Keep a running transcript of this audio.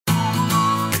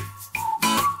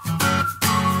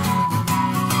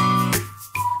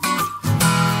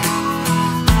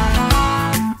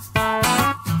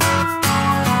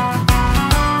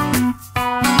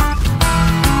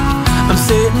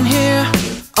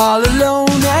all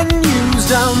alone and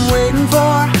used. I'm waiting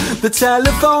for the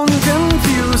telephone,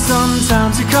 confused.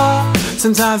 Sometimes you call,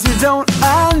 sometimes you don't.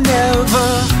 I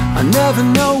never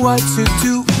know what to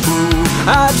do.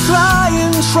 I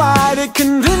try to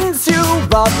convince you,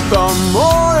 but the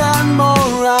more and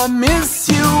more I miss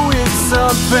you, it's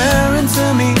apparent to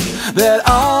me that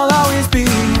I'll always be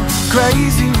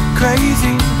crazy,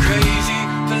 crazy, crazy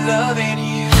for loving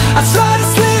you. I try to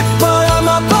sleep, but I'm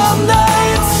up all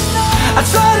night. I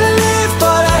try to live,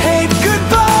 but I hate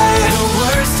goodbye. The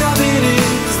worst of it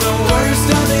is, the worst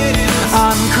of it is,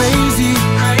 I'm crazy,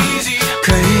 crazy,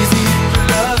 crazy for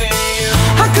loving you.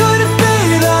 How could it be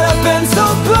that I've been so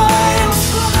blind?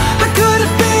 How could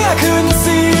it be I couldn't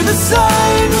see the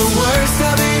signs? The worst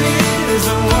of it is,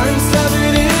 the worst of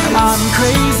it is, I'm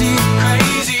crazy,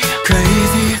 crazy,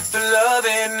 crazy for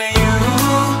loving you.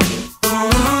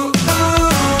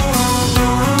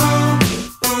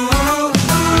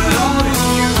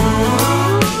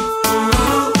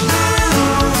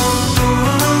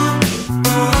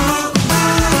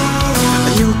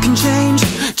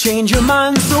 Change your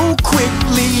mind so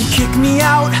quickly, kick me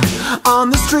out on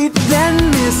the street, then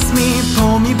miss me,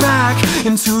 pull me back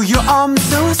into your arms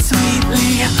so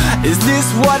sweetly. Is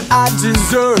this what I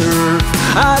deserve?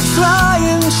 I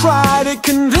try to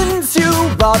convince you,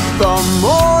 but the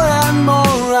more and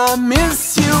more I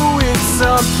miss you, it's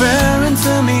apparent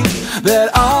to me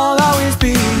that I'll always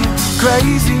be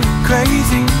crazy,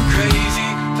 crazy, crazy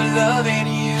for loving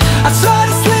you. I try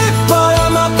to sleep, but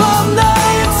I'm up all night.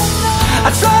 I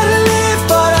try to live,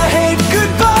 but I hate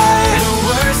goodbye. The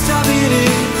worst of it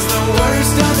is, the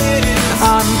worst of it is,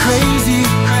 I'm crazy,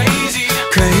 crazy,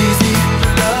 crazy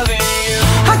for loving you.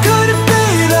 How could it be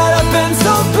that I've been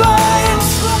so blind?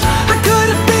 How could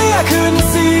it be I couldn't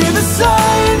see the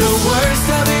signs? The worst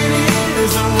of it is,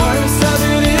 the worst of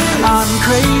it is, I'm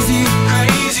crazy,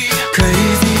 crazy,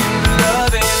 crazy for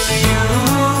loving you.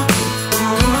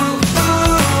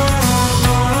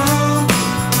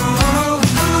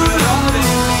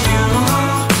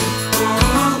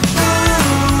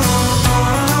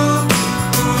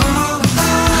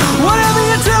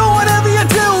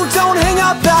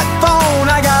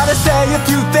 Say a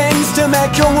few things to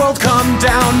make your world come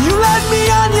down. You let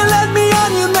me on, you let me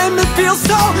on, you made me feel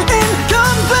so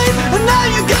incomplete, and now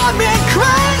you got me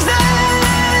crazy.